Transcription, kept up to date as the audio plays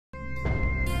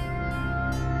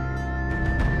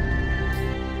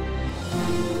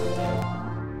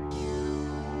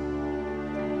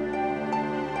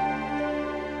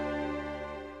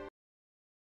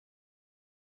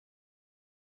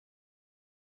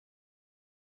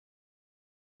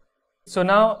So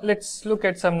now let's look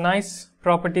at some nice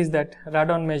properties that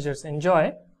radon measures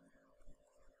enjoy.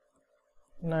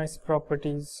 Nice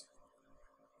properties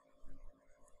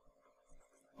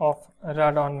of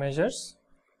radon measures.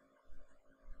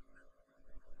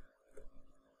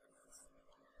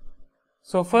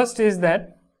 So first is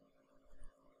that,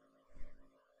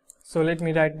 so let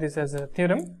me write this as a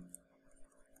theorem.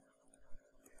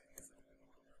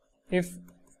 If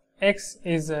X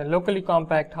is a locally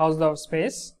compact Hausdorff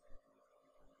space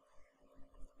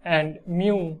and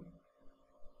mu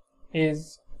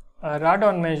is a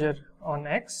radon measure on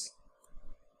X,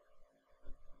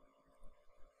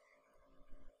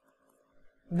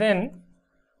 then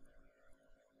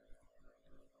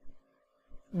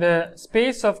the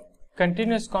space of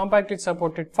continuous compactly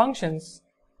supported functions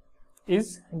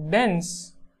is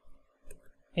dense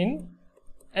in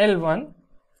L1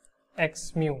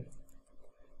 X mu,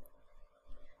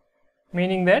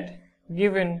 meaning that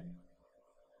given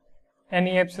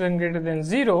any epsilon greater than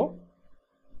 0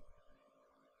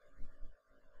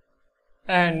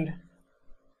 and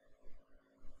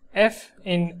f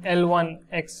in L1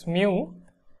 X mu,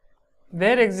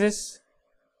 there exists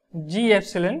g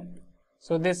epsilon.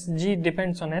 So this g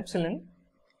depends on epsilon,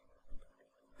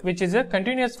 which is a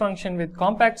continuous function with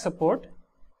compact support,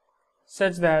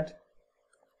 such that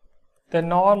the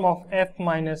norm of f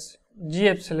minus g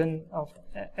epsilon of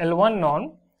L1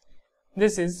 norm,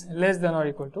 this is less than or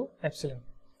equal to epsilon.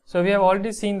 So we have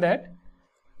already seen that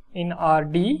in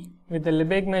RD with the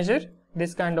Lebesgue measure,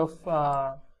 this kind of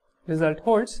result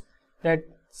holds, that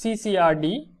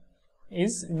CCRD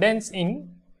is dense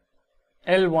in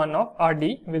L1 of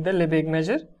RD with the Lebesgue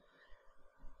measure.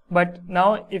 But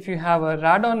now if you have a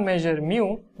radon measure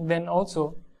mu, then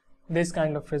also this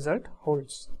kind of result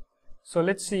holds. So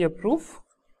let's see a proof.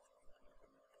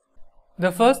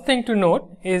 The first thing to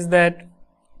note is that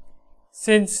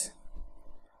since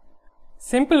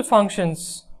simple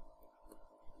functions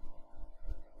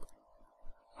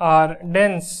are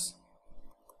dense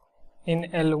in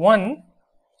L1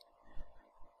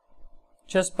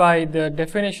 just by the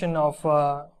definition of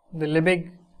the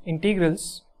Lebesgue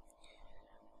integrals,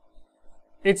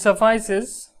 it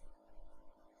suffices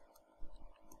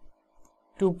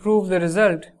to prove the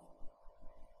result,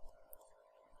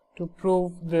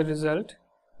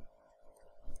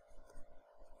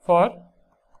 for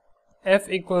f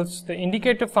equals the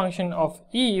indicator function of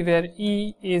E, where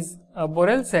E is a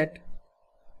Borel set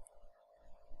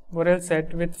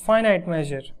with finite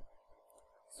measure.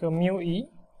 So mu E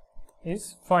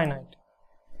is finite.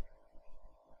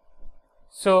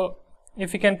 So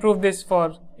if we can prove this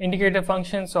for indicator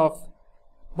functions of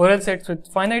Borel sets with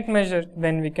finite measure,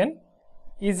 then we can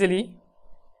easily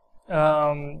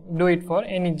do it for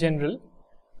any general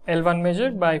L1 measure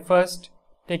by first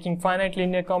taking finite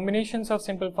linear combinations of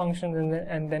simple functions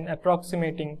and then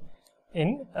approximating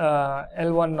in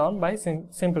L1 norm by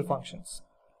simple functions.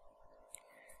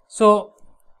 So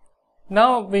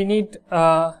now we need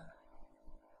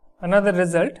another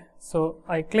result. So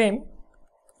I claim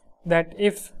that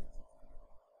if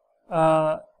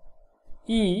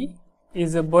E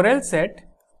is a Borel set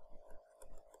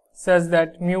such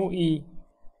that mu E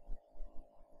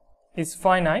is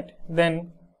finite,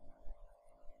 then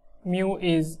mu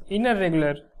is inner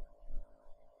regular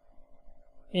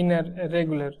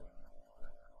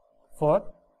for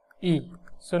E.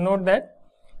 So note that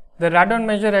the radon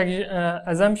measure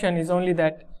assumption is only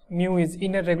that mu is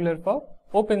inner regular for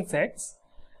open sets,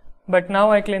 but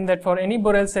now I claim that for any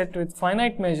Borel set with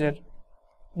finite measure,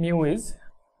 mu is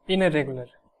inner regular.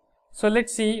 So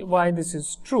let's see why this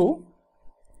is true.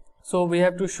 So we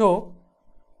have to show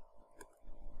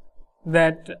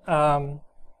that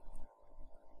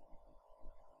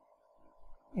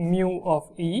mu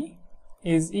of E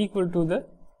is equal to the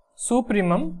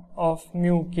supremum of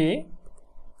mu k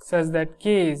such that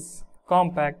k is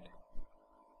compact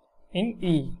in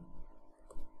E.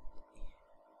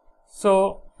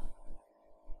 So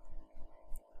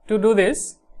to do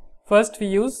this, first we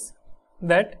use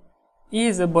that E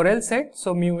is a Borel set,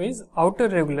 so mu is outer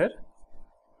regular.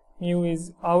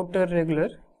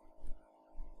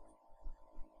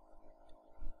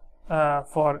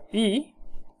 For E,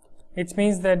 it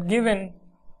means that given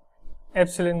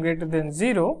epsilon greater than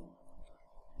 0,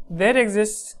 there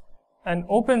exists an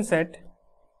open set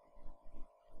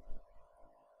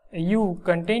U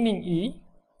containing E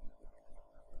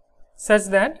such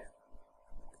that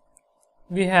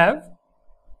we have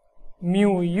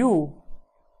mu U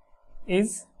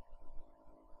is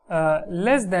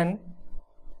less than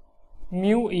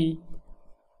mu E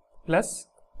plus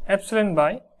epsilon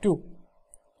by 2.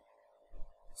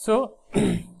 So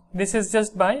this is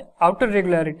just by outer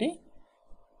regularity,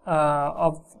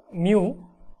 of mu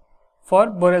for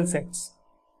Borel sets.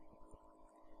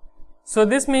 So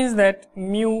this means that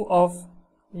mu of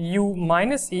u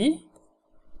minus e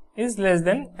is less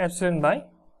than epsilon by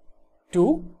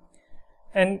 2,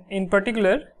 and in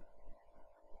particular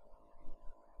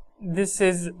this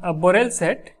is a Borel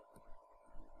set.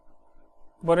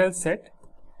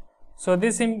 So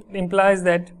this implies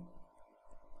that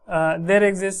there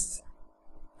exists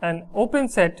an open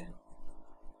set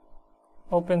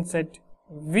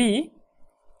V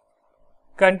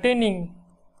containing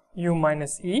u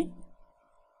minus e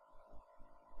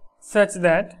such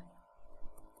that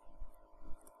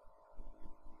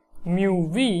mu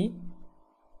v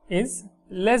is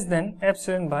less than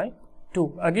epsilon by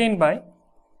 2, again by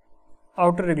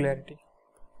outer regularity.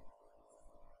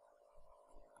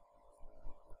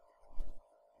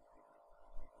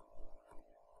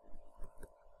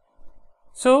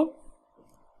 So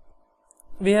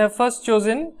we have first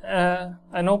chosen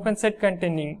an open set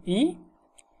containing E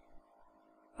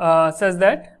such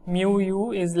that mu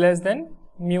u is less than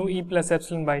mu e plus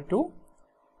epsilon by 2,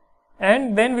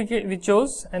 and then we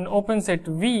chose an open set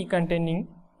V containing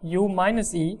u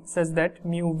minus e such that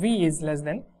mu v is less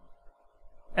than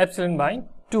epsilon by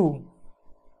 2.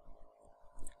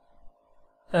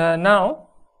 Now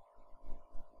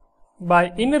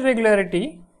by inner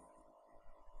regularity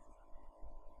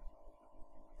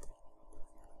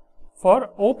for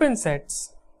open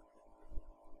sets,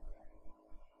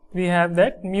 we have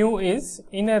that mu is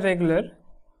inner regular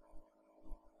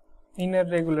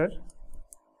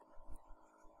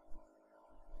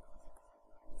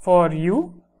for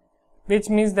u, which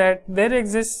means that there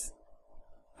exists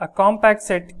a compact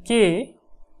set K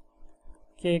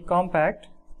compact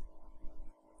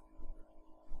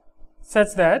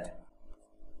such that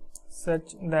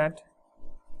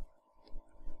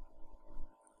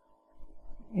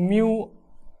mu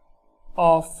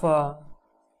of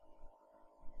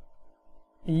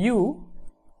u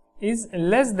is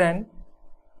less than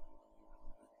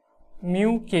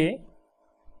mu k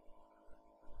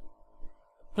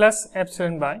plus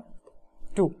epsilon by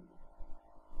 2.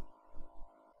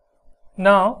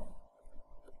 Now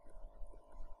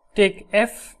take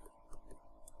F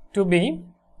to be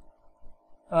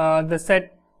the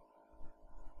set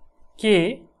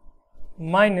K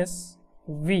minus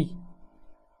V.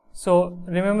 So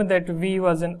remember that V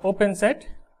was an open set.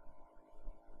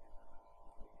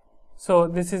 So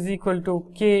this is equal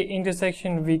to K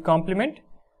intersection V complement,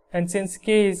 and since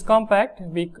K is compact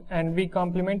and V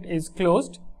complement is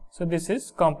closed, so this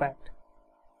is compact.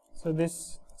 So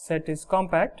this set is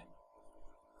compact,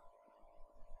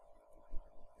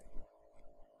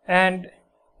 and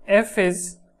F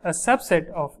is a subset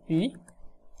of E.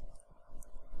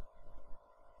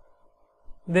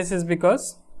 This is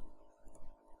because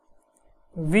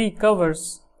V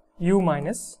covers u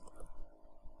minus,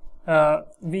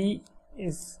 V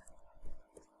is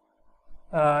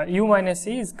u minus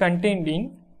e is contained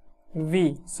in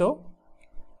V. So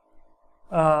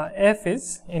F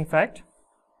is in fact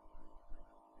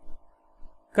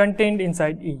contained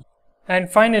inside E.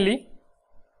 And finally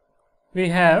we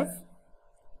have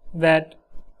that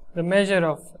the measure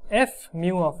of F,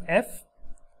 mu of F,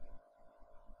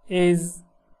 is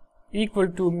equal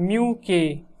to mu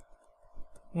k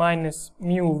minus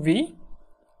mu v,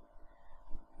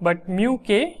 but mu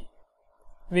k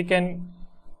we can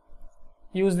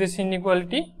use this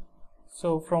inequality.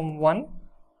 So from 1,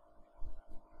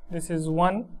 this is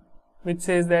 1, which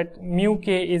says that mu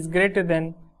k is greater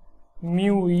than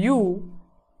mu u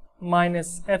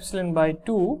minus epsilon by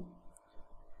 2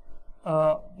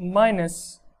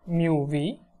 minus mu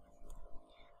v,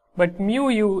 but mu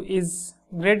u is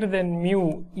greater than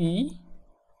mu e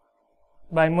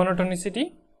by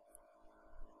monotonicity,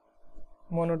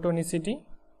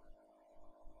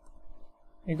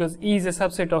 because E is a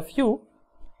subset of U.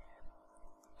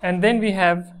 And then we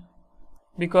have,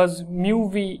 because mu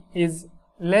v is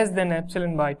less than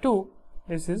epsilon by 2,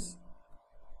 this is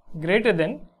greater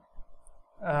than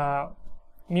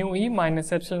mu e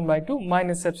minus epsilon by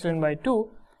 2,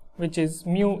 which is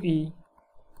mu e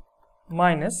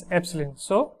minus epsilon.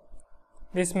 So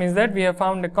this means that we have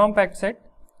found a compact set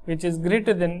which is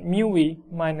greater than mu e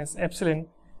minus epsilon,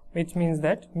 which means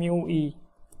that mu e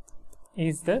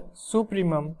is the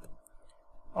supremum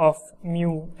of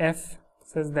mu f,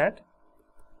 such that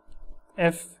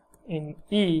f in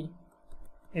E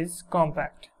is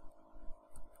compact.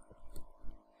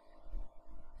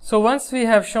 So once we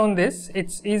have shown this,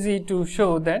 it's easy to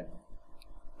show that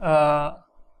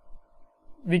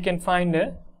we can find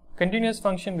a continuous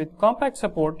function with compact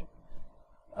support,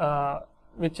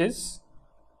 which is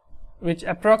which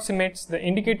approximates the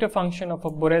indicator function of a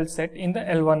Borel set in the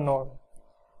L1 norm.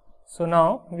 So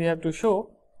now we have to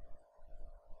show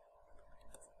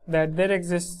that there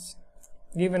exists,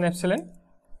 given epsilon,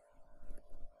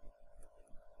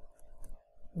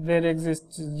 there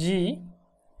exists G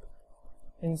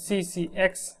in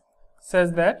CCX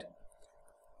such that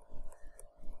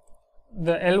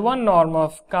the L1 norm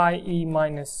of chi e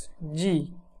minus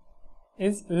G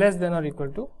is less than or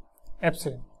equal to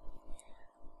epsilon.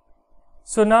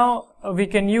 So now we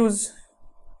can use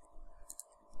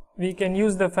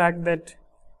the fact that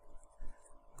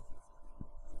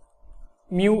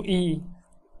mu e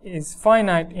is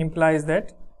finite implies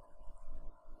that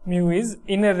mu is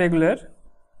inner regular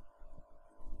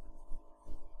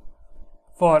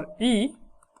for E,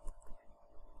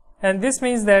 and this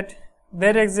means that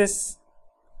there exists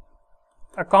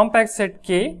a compact set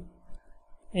K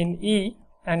in E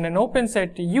and an open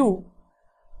set U.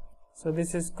 So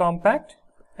this is compact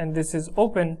and this is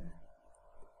open,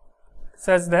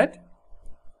 such that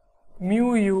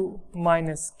mu u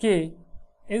minus k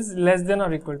is less than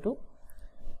or equal to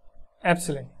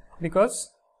epsilon,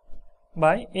 because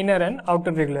by inner and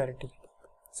outer regularity.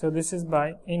 So this is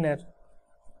by inner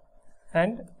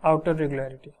and outer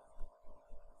regularity.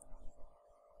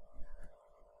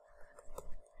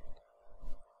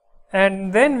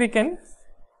 And then we can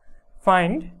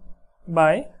find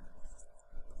by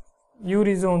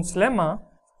Urysohn's lemma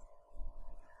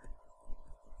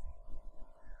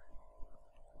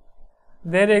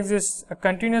there exists a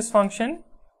continuous function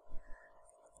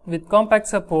with compact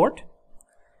support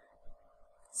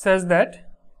such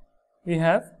that we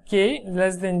have k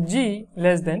less than g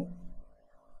less than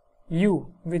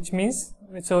u, which means,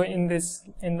 so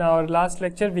in our last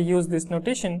lecture we used this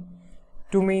notation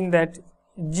to mean that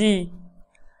g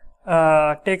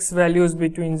takes values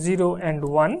between 0 and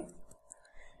 1.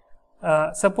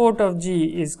 Support of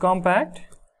G is compact.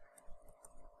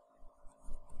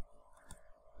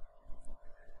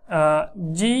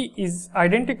 G is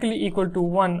identically equal to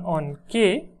 1 on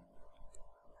K,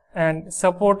 and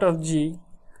support of G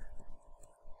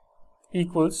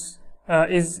equals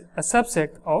is a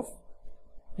subset of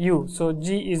U. So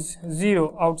G is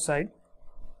 0 outside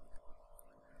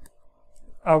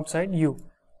U.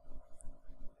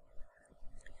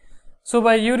 So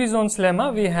by Urysohn's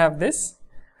lemma we have this,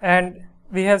 and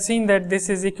we have seen that this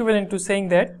is equivalent to saying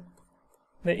that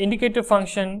the indicator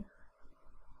function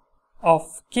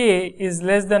of k is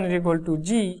less than or equal to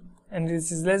g, and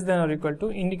this is less than or equal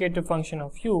to indicator function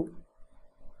of u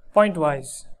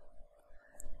pointwise,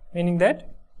 meaning that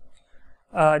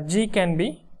g can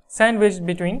be sandwiched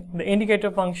between the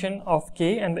indicator function of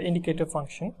k and the indicator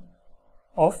function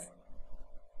of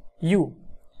u.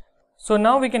 So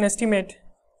now we can estimate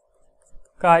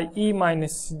chi e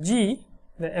minus g,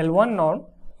 the L1 norm,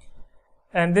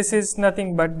 and this is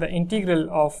nothing but the integral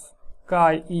of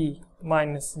chi e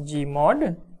minus g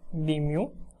mod d mu,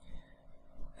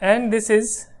 and this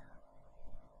is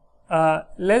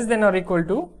less than or equal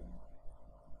to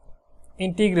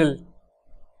integral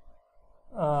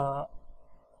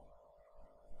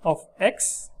of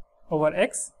x over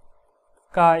x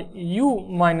chi u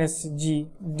minus g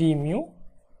d mu,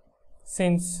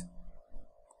 since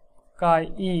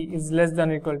chi e is less than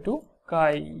or equal to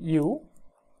chi u,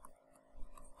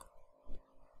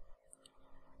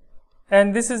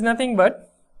 and this is nothing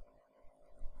but,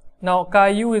 now chi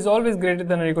u is always greater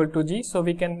than or equal to g, so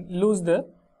we can lose the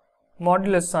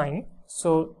modulus sign.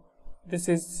 So this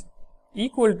is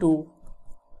equal to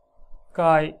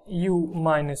chi u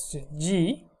minus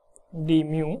g d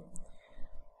mu,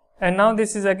 and now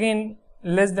this is again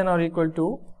less than or equal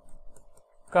to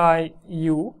chi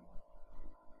u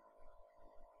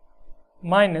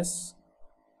minus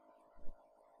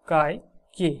chi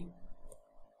k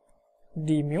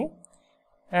d mu,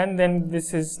 and then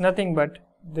this is nothing but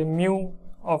the mu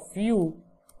of u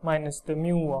minus the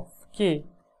mu of k,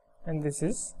 and this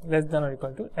is less than or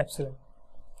equal to epsilon.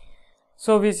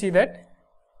 So we see that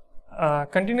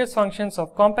continuous functions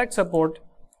of compact support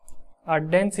are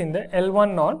dense in the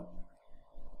L1 norm,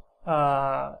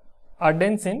 are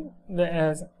dense in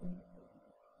the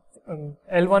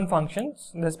L1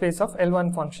 functions, the space of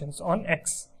L1 functions on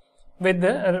X with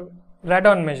the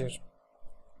Radon measure.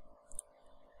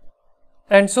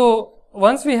 And so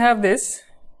once we have this,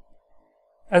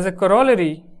 as a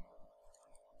corollary,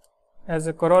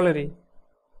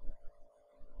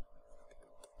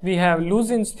 we have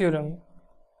Lusin's theorem,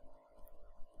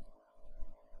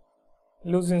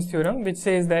 which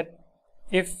says that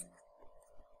if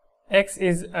X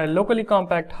is a locally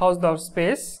compact Hausdorff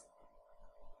space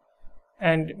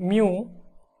and mu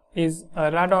is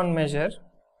a Radon measure,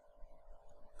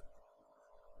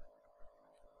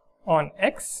 on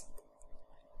X,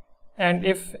 and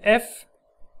if f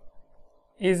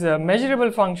is a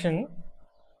measurable function,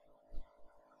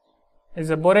 is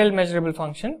a Borel measurable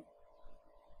function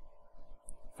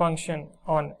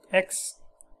on X,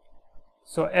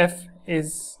 so f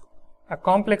is a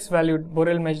complex valued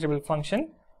Borel measurable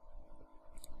function,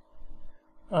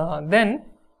 then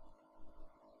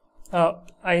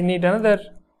I need another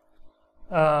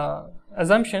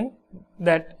assumption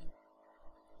that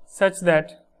such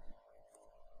that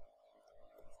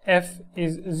f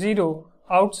is 0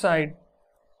 outside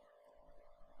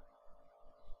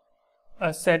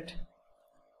a set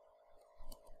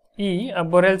E, a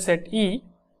Borel set E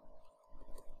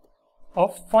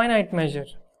of finite measure.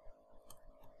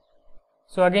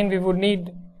 So again we would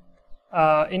need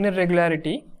inner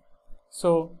regularity.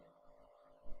 So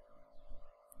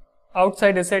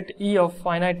outside a set E of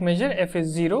finite measure, f is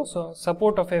 0, so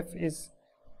support of f is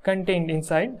contained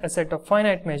inside a set of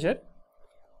finite measure.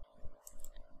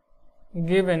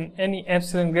 Given any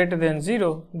epsilon greater than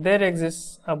 0, there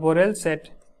exists a Borel set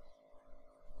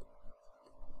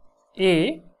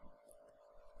A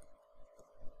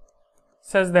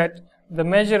such that the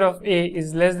measure of A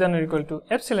is less than or equal to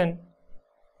epsilon,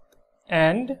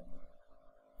 and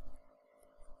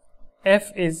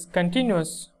f is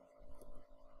continuous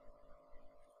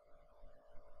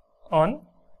on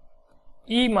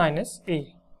E minus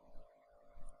A.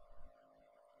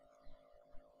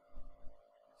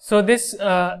 So this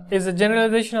is a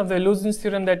generalization of the Lusin's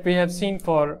theorem that we have seen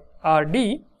for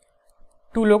Rd,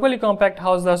 two locally compact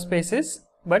Hausdorff spaces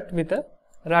but with a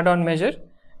Radon measure,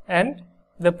 and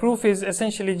the proof is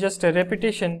essentially just a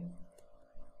repetition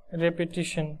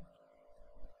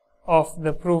of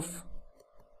the proof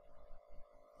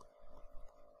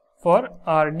for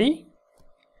Rd,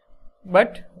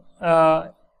 but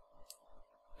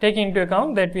taking into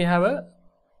account that we have a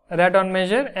Radon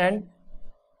measure and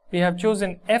we have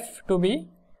chosen f to be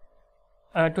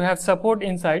to have support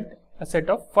inside a set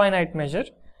of finite measure,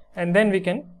 and then we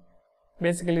can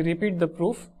basically repeat the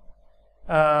proof,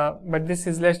 but this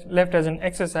is left as an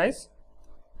exercise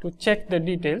to check the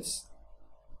details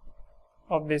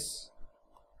of this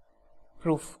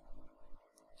proof.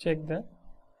 Check the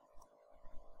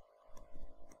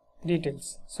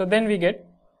details. So then we get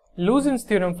Lusin's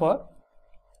theorem for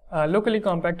locally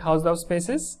compact Hausdorff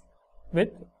spaces with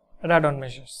Radon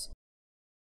measures.